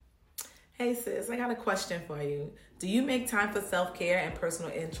Hey sis, I got a question for you. Do you make time for self-care and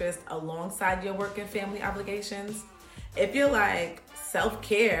personal interest alongside your work and family obligations? If you're like,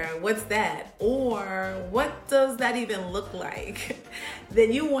 self-care, what's that? Or what does that even look like?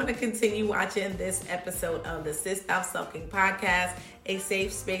 Then you want to continue watching this episode of the Sis Stop Sulking podcast, a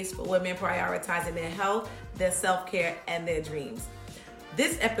safe space for women prioritizing their health, their self-care, and their dreams.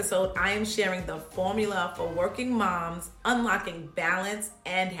 This episode, I am sharing the formula for working moms unlocking balance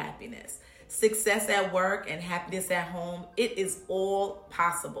and happiness. Success at work and happiness at home, it is all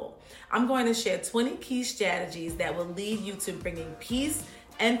possible. I'm going to share 20 key strategies that will lead you to bringing peace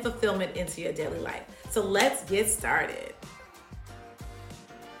and fulfillment into your daily life. So let's get started.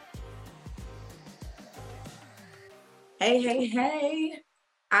 Hey.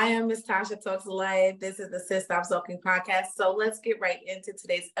 I am Miss Tasha Talks Life. This is the Sis Stop Sulking podcast. So let's get right into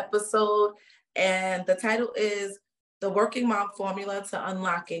today's episode. And the title is The Working Mom Formula to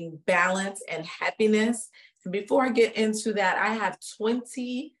Unlocking Balance and Happiness. And before I get into that, I have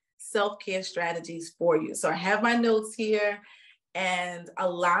 20 self-care strategies for you. So I have my notes here, and a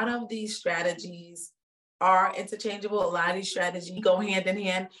lot of these strategies are interchangeable. A lot of these strategies go hand in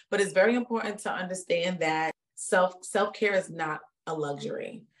hand, but it's very important to understand that self-care is not a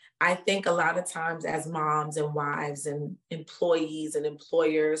luxury. I think a lot of times as moms and wives and employees and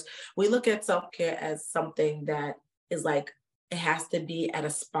employers, we look at self-care as something that is like, it has to be at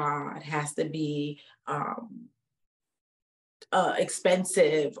a spa, it has to be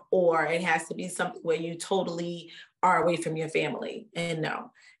expensive, or it has to be something where you totally are away from your family. And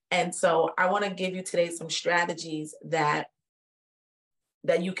no. And so I want to give you today some strategies that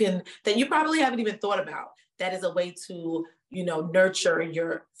you probably haven't even thought about. That is a way to, nurture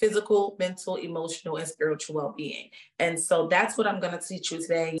your physical, mental, emotional, and spiritual well-being. And so that's what I'm going to teach you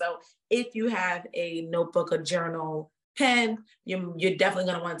today. So if you have a notebook, a journal, pen, you're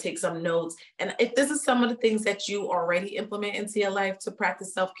definitely going to want to take some notes. And if this is some of the things that you already implement into your life to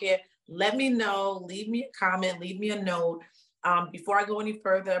practice self-care, let me know, leave me a comment, leave me a note. Before I go any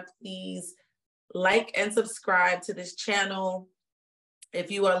further, please like and subscribe to this channel. If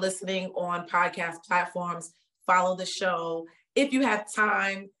you are listening on podcast platforms, follow the show. If you have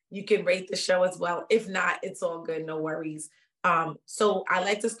time, you can rate the show as well. If not, it's all good, no worries. So I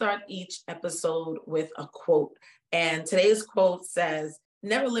like to start each episode with a quote. And today's quote says,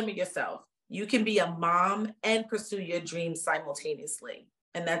 "Never limit yourself. You can be a mom and pursue your dreams simultaneously."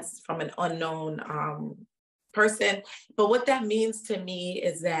 And that's from an unknown person. But what that means to me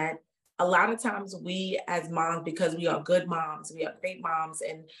is that a lot of times we as moms, because we are good moms, we are great moms,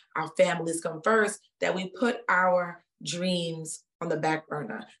 and our families come first, that we put our dreams on the back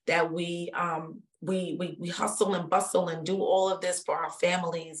burner, that we hustle and bustle and do all of this for our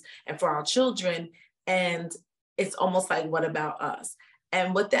families and for our children. And it's almost like, what about us?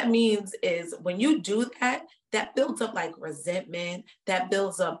 And what that means is when you do that, that builds up like resentment, that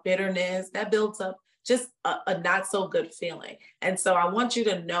builds up bitterness, that builds up just a not so good feeling. And so I want you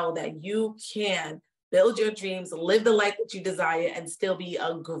to know that you can build your dreams, live the life that you desire, and still be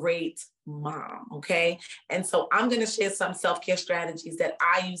a great mom, okay? And so I'm going to share some self-care strategies that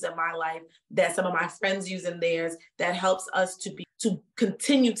I use in my life, that some of my friends use in theirs, that helps us to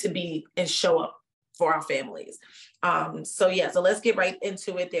continue to be and show up for our families. So let's get right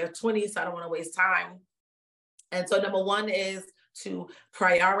into it. There are 20, so I don't want to waste time. And so number one is to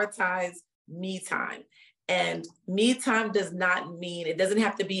prioritize me time. And me time does not mean, it doesn't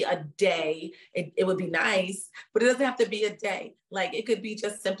have to be a day. It would be nice, but it doesn't have to be a day. Like it could be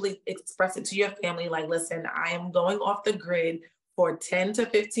just simply express it to your family. Like, listen, I am going off the grid for 10 to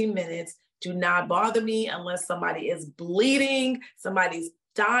 15 minutes. Do not bother me unless somebody is bleeding, somebody's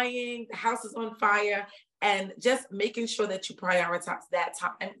dying, the house is on fire, and just making sure that you prioritize that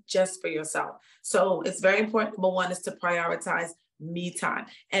time just for yourself. So it's very important. Number one is to prioritize me time.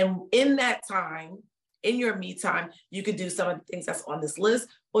 And in that time, in your me time, you can do some of the things that's on this list,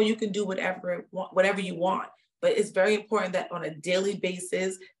 or you can do whatever you want. But it's very important that on a daily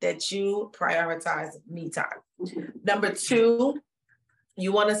basis that you prioritize me time. Number two,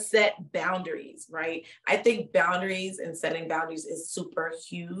 you want to set boundaries, right? I think boundaries and setting boundaries is super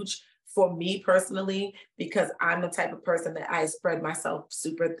huge for me personally, because I'm the type of person that I spread myself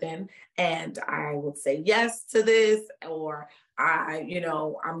super thin, and I would say yes to this, or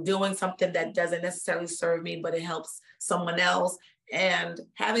I'm doing something that doesn't necessarily serve me, but it helps someone else. And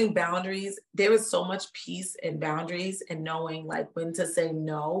having boundaries, there is so much peace in boundaries, and knowing like when to say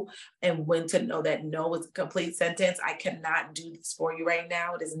no and when to know that no is a complete sentence. I cannot do this for you right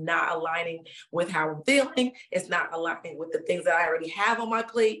now. It is not aligning with how I'm feeling. It's not aligning with the things that I already have on my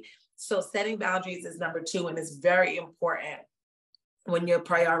plate. So setting boundaries is number two, and it's very important. when you're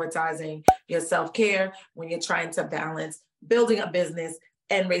prioritizing your self-care, when you're trying to balance building a business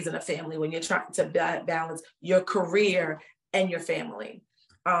and raising a family, when you're trying to balance your career and your family.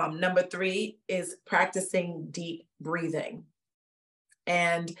 Number 3 is practicing deep breathing.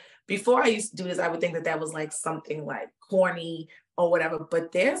 And before I used to do this, I would think that that was like something like corny or whatever,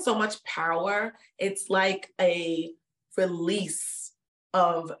 but there's so much power. It's like a release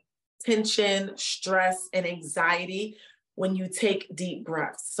of tension, stress, and anxiety when you take deep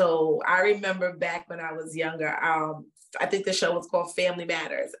breaths. So I remember back when I was younger, I think the show was called Family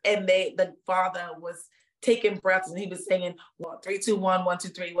Matters, and the father was taking breaths and he was saying, well, 3, 2, 1, 1, 2,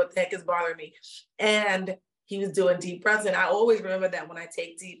 3, what the heck is bothering me? And he was doing deep breaths. And I always remember that when I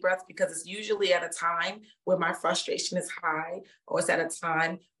take deep breaths, because it's usually at a time where my frustration is high, or it's at a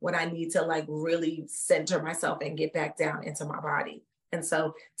time when I need to like really center myself and get back down into my body. And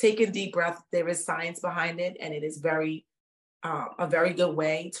so taking deep breaths, there is science behind it, and it is a very good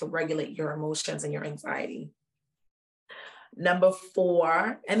way to regulate your emotions and your anxiety. Number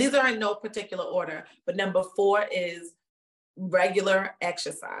 4, and these are in no particular order, but number 4 is regular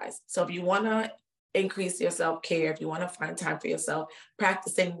exercise. So if you want to increase your self-care, if you want to find time for yourself,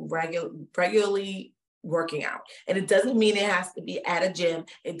 practicing regularly working out. And it doesn't mean it has to be at a gym.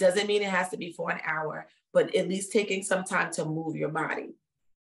 It doesn't mean it has to be for an hour, but at least taking some time to move your body,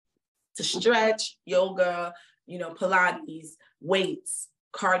 to stretch, yoga, Pilates, weights,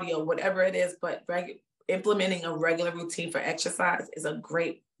 cardio, whatever it is, but implementing a regular routine for exercise is a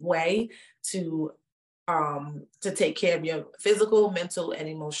great way to take care of your physical, mental, and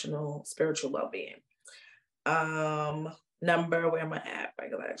emotional, spiritual well-being. Where am I at?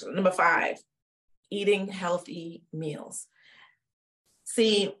 Number 5, eating healthy meals.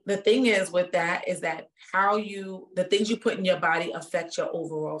 See, the thing is with that is that the things you put in your body affect your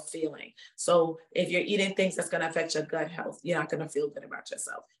overall feeling. So if you're eating things that's going to affect your gut health, you're not going to feel good about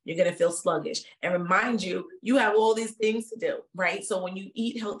yourself. You're going to feel sluggish. And remind you, you have all these things to do, right? So when you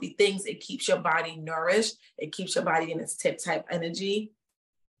eat healthy things, it keeps your body nourished. It keeps your body in its tip-type energy,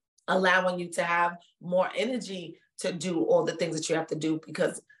 allowing you to have more energy to do all the things that you have to do.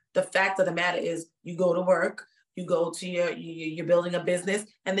 Because the fact of the matter is, you go to work, you go to you're building a business,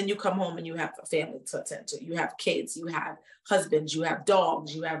 and then you come home and you have a family to attend to. You have kids, you have husbands, you have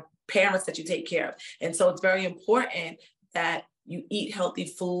dogs, you have parents that you take care of. And so it's very important that you eat healthy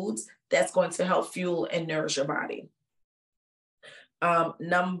foods that's going to help fuel and nourish your body.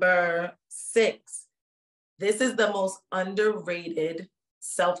 Number 6, this is the most underrated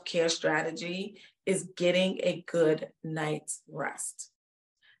self-care strategy, is getting a good night's rest.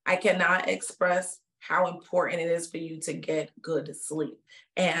 I cannot express how important it is for you to get good sleep.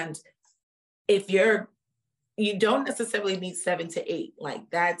 And if you don't necessarily need 7 to 8, like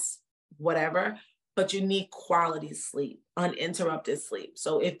that's whatever, but you need quality sleep, uninterrupted sleep.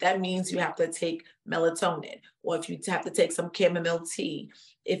 So if that means you have to take melatonin, or if you have to take some chamomile tea,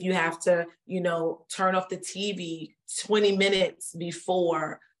 if you have to, turn off the TV 20 minutes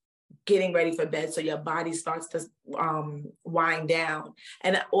before getting ready for bed so your body starts to wind down.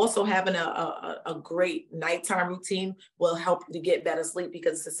 And also having a great nighttime routine will help you to get better sleep,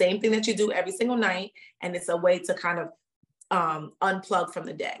 because it's the same thing that you do every single night, and it's a way to kind of unplug from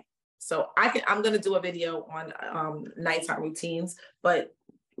the day. So I'm going to do a video on nighttime routines, but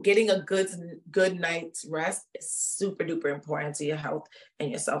getting a good night's rest is super duper important to your health and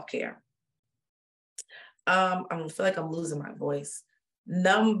your self-care. I feel like I'm losing my voice. And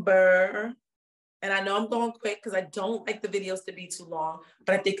I know I'm going quick because I don't like the videos to be too long,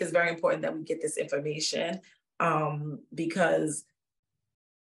 but I think it's very important that we get this information, because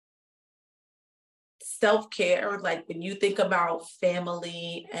self-care, like when you think about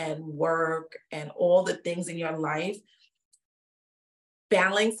family and work and all the things in your life,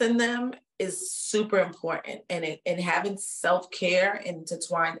 balancing them is super important, and having self-care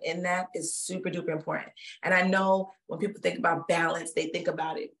intertwined in that is super duper important. And I know when people think about balance, they think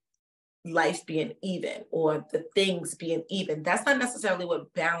about it, life being even, or the things being even. That's not necessarily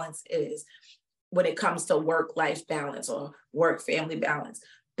what balance is when it comes to work-life balance or work-family balance.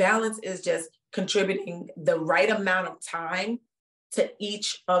 Balance is just contributing the right amount of time to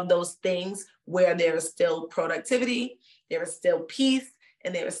each of those things, where there is still productivity, there is still peace,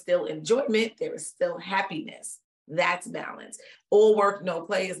 and there is still enjoyment, there is still happiness. That's balance. All work, no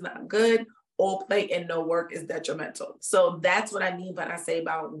play is not good. All play and no work is detrimental. So that's what I mean when I say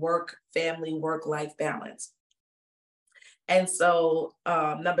about work, family, work-life balance. And so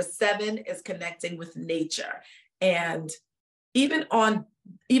number 7 is connecting with nature. And even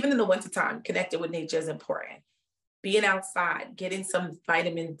in the wintertime, connecting with nature is important. Being outside, getting some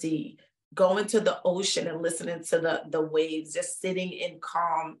vitamin D, going to the ocean and listening to the waves, just sitting in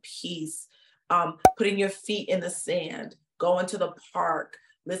calm peace, putting your feet in the sand, going to the park,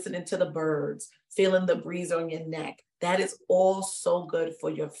 listening to the birds, feeling the breeze on your neck. That is all so good for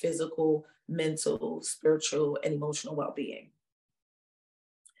your physical, mental, spiritual, and emotional well-being.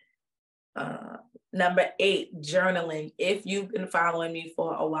 Number 8, journaling. If you've been following me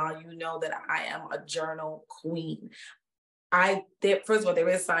for a while, you know that I am a journal queen. First of all, there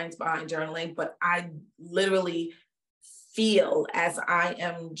is science behind journaling, but I literally feel as I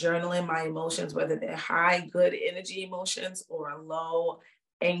am journaling my emotions, whether they're high, good energy emotions or low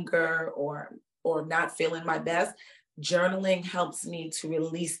anger or not feeling my best, journaling helps me to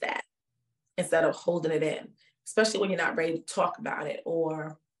release that instead of holding it in, especially when you're not ready to talk about it,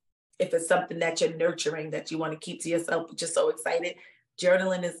 or if it's something that you're nurturing that you want to keep to yourself, but you're so excited.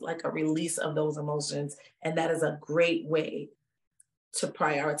 Journaling is like a release of those emotions. And that is a great way to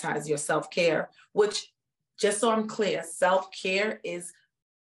prioritize your self-care, which, just so I'm clear, self-care is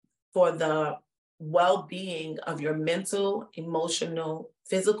for the well-being of your mental, emotional,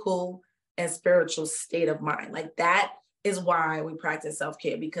 physical, and spiritual state of mind. Like, that is why we practice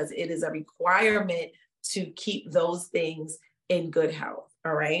self-care, because it is a requirement to keep those things in good health.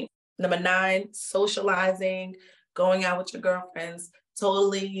 All right. Number 9, socializing, going out with your girlfriends,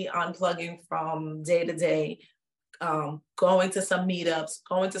 totally unplugging from day to day, going to some meetups,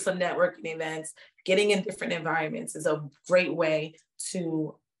 going to some networking events, getting in different environments is a great way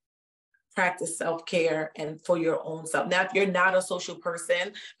to practice self-care and for your own self. Now, if you're not a social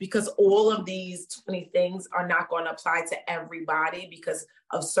person, because all of these 20 things are not going to apply to everybody because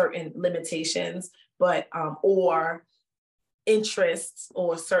of certain limitations, but or interests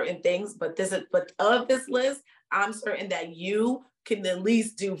or certain things, but of this list, I'm certain that you can at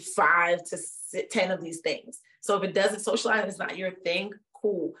least do 5 to 10 of these things. So if it doesn't, socialize is not your thing,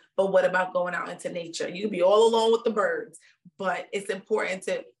 cool. But what about going out into nature? You can be all alone with the birds, but it's important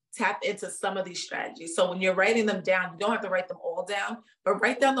to tap into some of these strategies. So when you're writing them down, you don't have to write them all down, but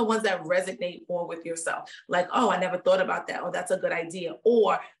write down the ones that resonate more with yourself. Like, oh, I never thought about that. Oh, that's a good idea.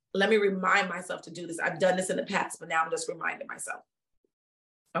 Or let me remind myself to do this. I've done this in the past, but now I'm just reminding myself.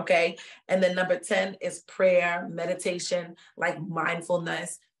 Okay. And then number 10 is prayer, meditation, like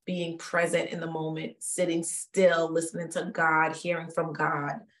mindfulness, being present in the moment, sitting still, listening to God, hearing from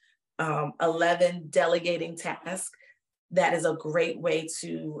God. 11, delegating tasks. That is a great way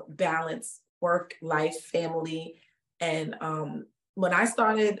to balance work, life, family. And when I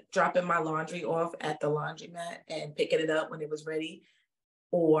started dropping my laundry off at the laundromat and picking it up when it was ready,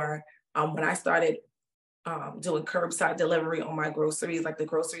 or when I started doing curbside delivery on my groceries, like the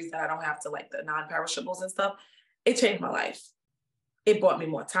groceries that I don't have to, like the non-perishables and stuff, it changed my life. It brought me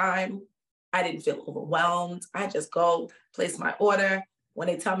more time. I didn't feel overwhelmed. I just go place my order. When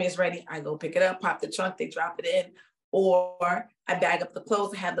they tell me it's ready, I go pick it up, pop the trunk, they drop it in, or I bag up the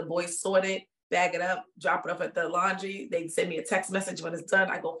clothes, have the boys sort it, bag it up, drop it off at the laundry. They send me a text message when it's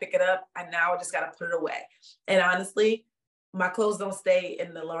done. I go pick it up, and now I just got to put it away. And honestly, my clothes don't stay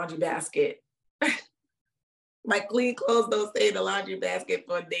in the laundry basket. My clean clothes don't stay in the laundry basket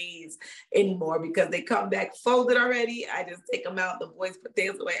for days anymore because they come back folded already. I just take them out. The boys put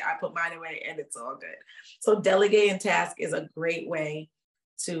theirs away. I put mine away, and it's all good. So delegating tasks is a great way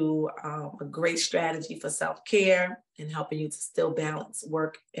to a great strategy for self-care and helping you to still balance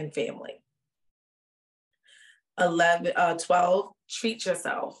work and family. 12, treat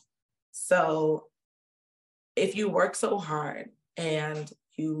yourself. So if you work so hard and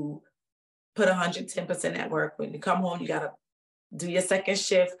you put 110% at work, when you come home, you got to do your second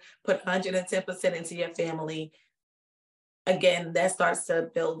shift, put 110% into your family. Again, that starts to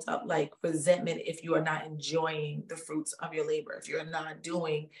build up like resentment if you are not enjoying the fruits of your labor, if you're not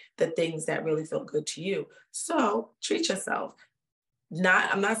doing the things that really feel good to you. So treat yourself.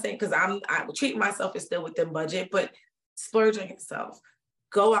 I'm not saying, because I treat myself is still within budget, but splurge on yourself.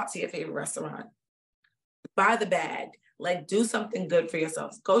 Go out to your favorite restaurant. Buy the bag. Like, do something good for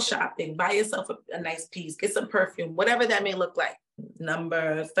yourself. Go shopping. Buy yourself a nice piece. Get some perfume, whatever that may look like.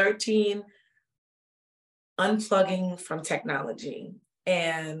 Number 13, unplugging from technology.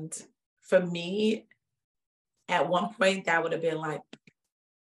 And for me, at one point, that would have been like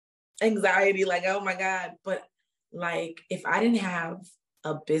anxiety, like, oh my God. But like, if I didn't have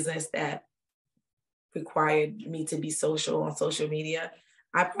a business that required me to be social on social media,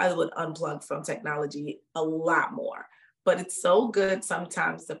 I probably would unplug from technology a lot more. But it's so good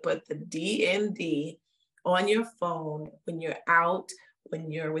sometimes to put the DND on your phone when you're out when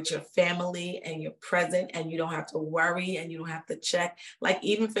you're with your family and you're present and you don't have to worry and you don't have to check. Like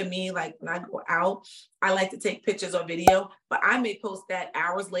even for me, like when I go out, I like to take pictures or video, but I may post that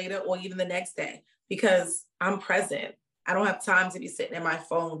hours later or even the next day because I'm present. I don't have time to be sitting at my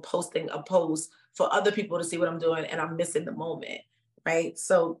phone posting a post for other people to see what I'm doing and I'm missing the moment, right?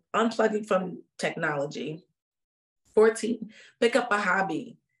 So unplugging from technology. 14, pick up a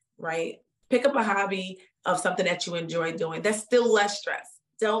hobby, right? Pick up a hobby of something that you enjoy doing. That's still less stress.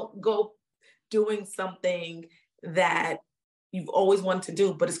 Don't go doing something that you've always wanted to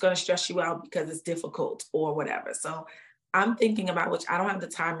do, but it's going to stress you out because it's difficult or whatever. So I'm thinking about, which I don't have the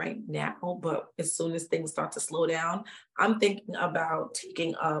time right now, but as soon as things start to slow down, I'm thinking about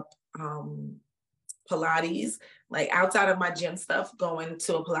taking up Pilates, like outside of my gym stuff, going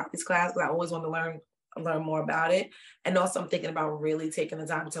to a Pilates class because I always want to learn more about it. And also I'm thinking about really taking the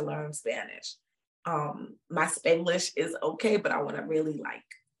time to learn Spanish. My Spanglish is okay, but I want to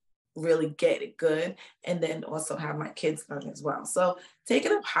really get it good and then also have my kids learn as well. So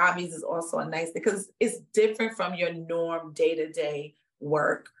taking up hobbies is also a nice thing because it's different from your norm day-to-day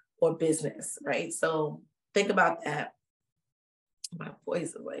work or business, right? So think about that. My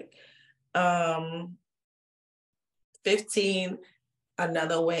voice is like 15,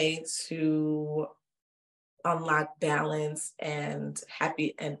 another way to unlock balance and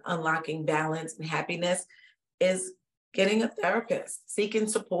unlocking balance and happiness is getting a therapist, seeking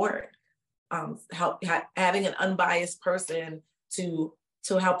support, having an unbiased person to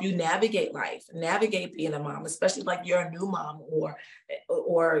help you navigate life, navigate being a mom, especially like you're a new mom or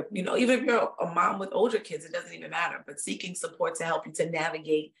even if you're a mom with older kids, it doesn't even matter, but seeking support to help you to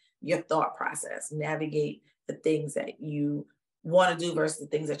navigate your thought process, navigate the things that you want to do versus the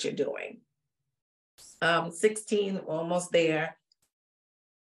things that you're doing. 16, almost there.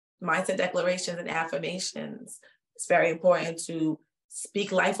 Mindset declarations and affirmations. It's very important to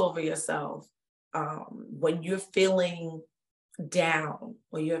speak life over yourself. When you're feeling down,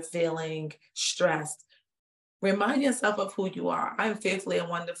 when you're feeling stressed, remind yourself of who you are. I am fearfully and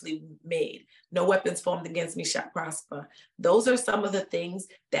wonderfully made. No weapons formed against me shall prosper. Those are some of the things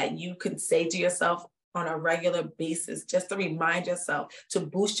that you can say to yourself on a regular basis, just to remind yourself, to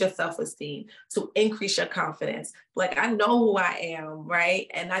boost your self-esteem, to increase your confidence. Like, I know who I am, right?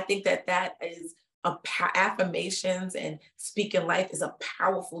 And I think that is affirmations and speaking life is a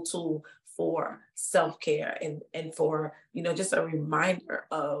powerful tool for self-care and for, just a reminder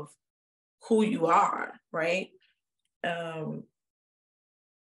of who you are, right?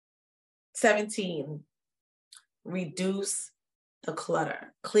 17, reduce the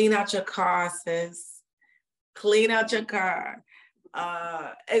clutter. Clean out your car, sis. Clean out your car.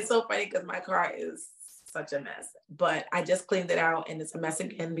 It's so funny because my car is such a mess, but I just cleaned it out and it's a mess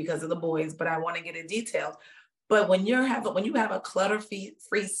again because of the boys, but I want to get it detailed. But when you have a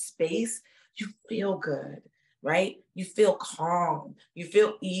clutter-free space, you feel good, right? You feel calm, you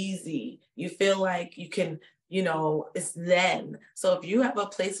feel easy, you feel like you can, it's zen. So if you have a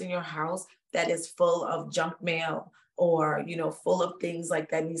place in your house that is full of junk mail or, full of things like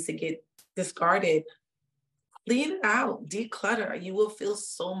that needs to get discarded, clean it out, declutter. You will feel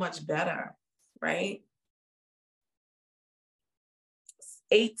so much better, right?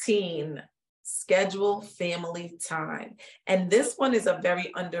 18, schedule family time. And this one is a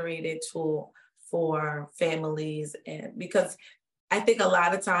very underrated tool for families, and because I think a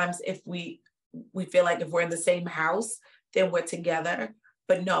lot of times if we feel like if we're in the same house, then we're together.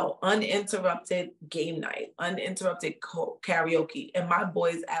 But no, uninterrupted game night, uninterrupted karaoke. And my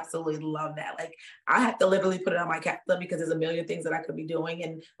boys absolutely love that. Like, I have to literally put it on my calendar because there's a million things that I could be doing.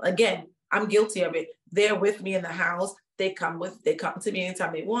 And again, I'm guilty of it. They're with me in the house. They come to me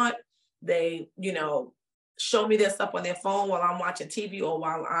anytime they want. They, show me their stuff on their phone while I'm watching TV or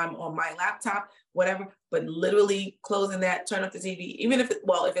while I'm on my laptop, whatever. But literally closing that, turn off the TV, even if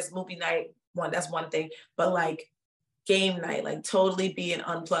it's movie night, that's one thing. But like, game night, like totally being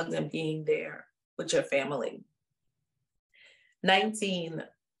unplugged and being there with your family. 19,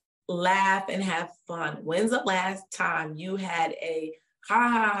 laugh and have fun. When's the last time you had a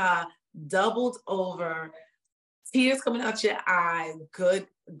doubled over, tears coming out your eyes, good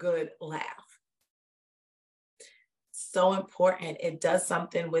laugh? So important. It does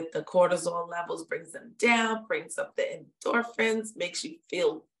something with the cortisol levels, brings them down, brings up the endorphins, makes you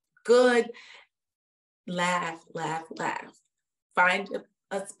feel good. Laugh, laugh, laugh. Find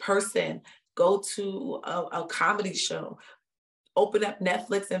a person, go to a comedy show, open up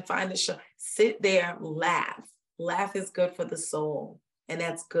Netflix and find a show, sit there, laugh. Laugh is good for the soul, and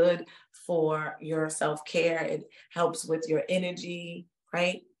that's good for your self-care. It helps with your energy,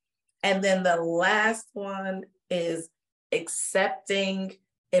 right? And then the last one is accepting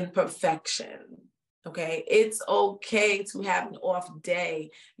imperfection. Okay, it's okay to have an off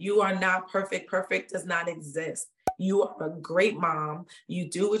day. You are not perfect. Perfect does not exist. You are a great mom. You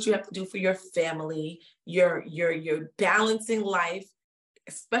do what you have to do for your family. You're balancing life,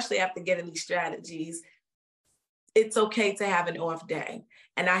 especially after getting these strategies. It's okay to have an off day.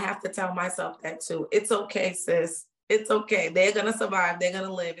 And I have to tell myself that too. It's okay, sis. It's okay. They're going to survive. They're going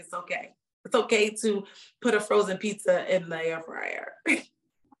to live. It's okay. It's okay to put a frozen pizza in the air fryer.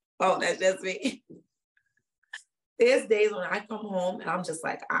 Oh, that's just me. There's days when I come home and I'm just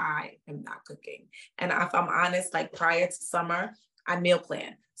like, I am not cooking. And if I'm honest, like prior to summer, I meal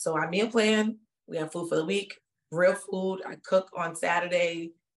plan. So I meal plan, we have food for the week, real food. I cook on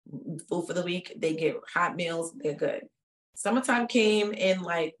Saturday, food for the week. They get hot meals, they're good. Summertime came in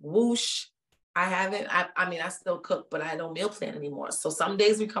like whoosh. I mean, I still cook, but I don't meal plan anymore. So some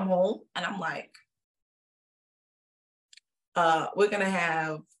days we come home and I'm like, we're going to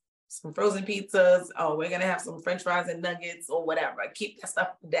have some frozen pizzas. Oh, we're going to have some French fries and nuggets or whatever. I keep that stuff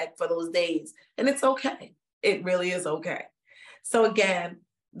on deck for those days. And it's okay. It really is okay. So again,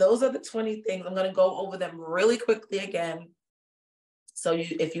 those are the 20 things. I'm going to go over them really quickly again. So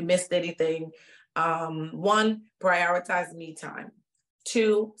if you missed anything, 1, prioritize me time.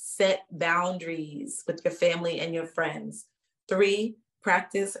 2, set boundaries with your family and your friends. 3,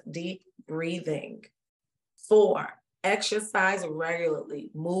 practice deep breathing. 4, exercise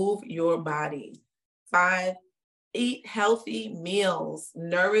regularly, move your body. 5, eat healthy meals,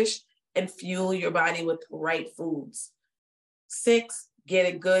 nourish and fuel your body with the right foods. 6,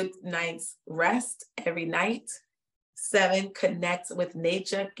 get a good night's rest every night. 7, connect with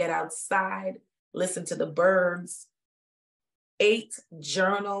nature, get outside, listen to the birds. 8,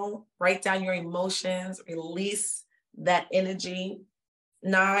 journal, write down your emotions, release that energy.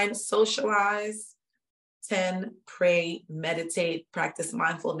 9, socialize. 10, pray, meditate, practice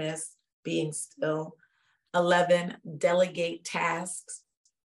mindfulness, being still. 11, delegate tasks.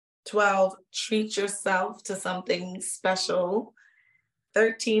 12, treat yourself to something special.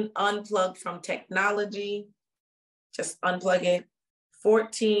 13, unplug from technology. Just unplug it.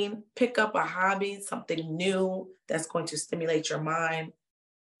 14, pick up a hobby, something new that's going to stimulate your mind.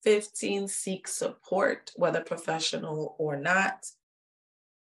 15, seek support, whether professional or not.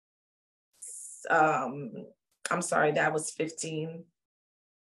 I'm sorry, that was 15.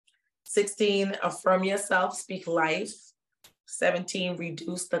 16, affirm yourself, speak life. 17,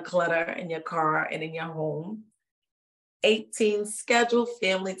 reduce the clutter in your car and in your home. 18, schedule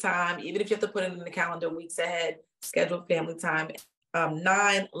family time. Even if you have to put it in the calendar weeks ahead, schedule family time.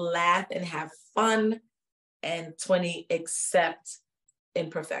 9, laugh and have fun. And 20, accept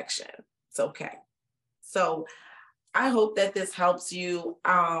imperfection. It's okay. So I hope that this helps you.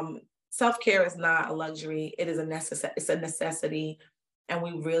 Self-care is not a luxury. It is it's a necessity. And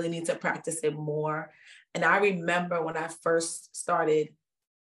we really need to practice it more. And I remember when I first started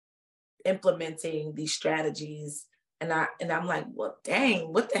implementing these strategies, and I'm like, well,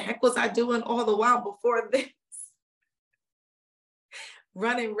 dang, what the heck was I doing all the while before this?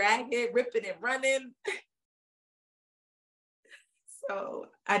 Running ragged, ripping and running. So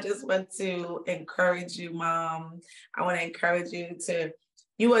I just want to encourage you, Mom. I want to encourage you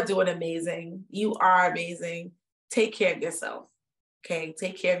you are doing amazing. You are amazing. Take care of yourself. Okay,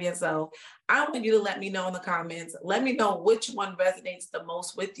 take care of yourself. I want you to let me know in the comments. Let me know which one resonates the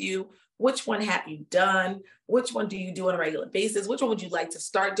most with you. Which one have you done? Which one do you do on a regular basis? Which one would you like to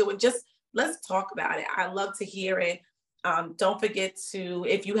start doing? Just let's talk about it. I love to hear it. Don't forget to,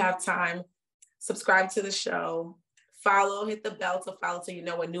 if you have time, subscribe to the show. Follow, hit the bell to follow so you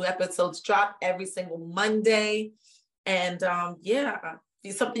know when new episodes drop every single Monday. And yeah,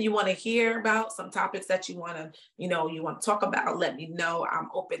 if it's something you want to hear about, some topics that you want to talk about, let me know. I'm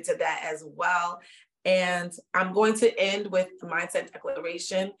open to that as well. And I'm going to end with the mindset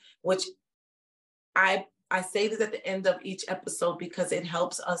declaration, which I say this at the end of each episode because it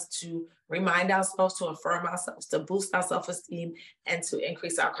helps us to remind ourselves, to affirm ourselves, to boost our self-esteem, and to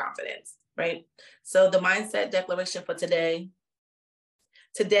increase our confidence, right? So the mindset declaration for today.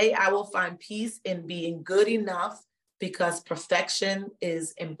 Today, I will find peace in being good enough because perfection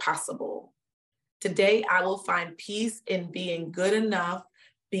is impossible. Today, I will find peace in being good enough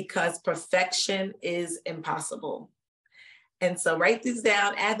because perfection is impossible. And so write these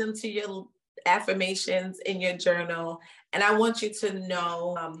down, add them to your affirmations in your journal. And I want you to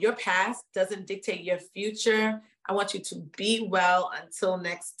know your past doesn't dictate your future. I want you to be well until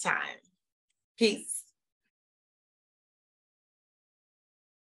next time. Peace.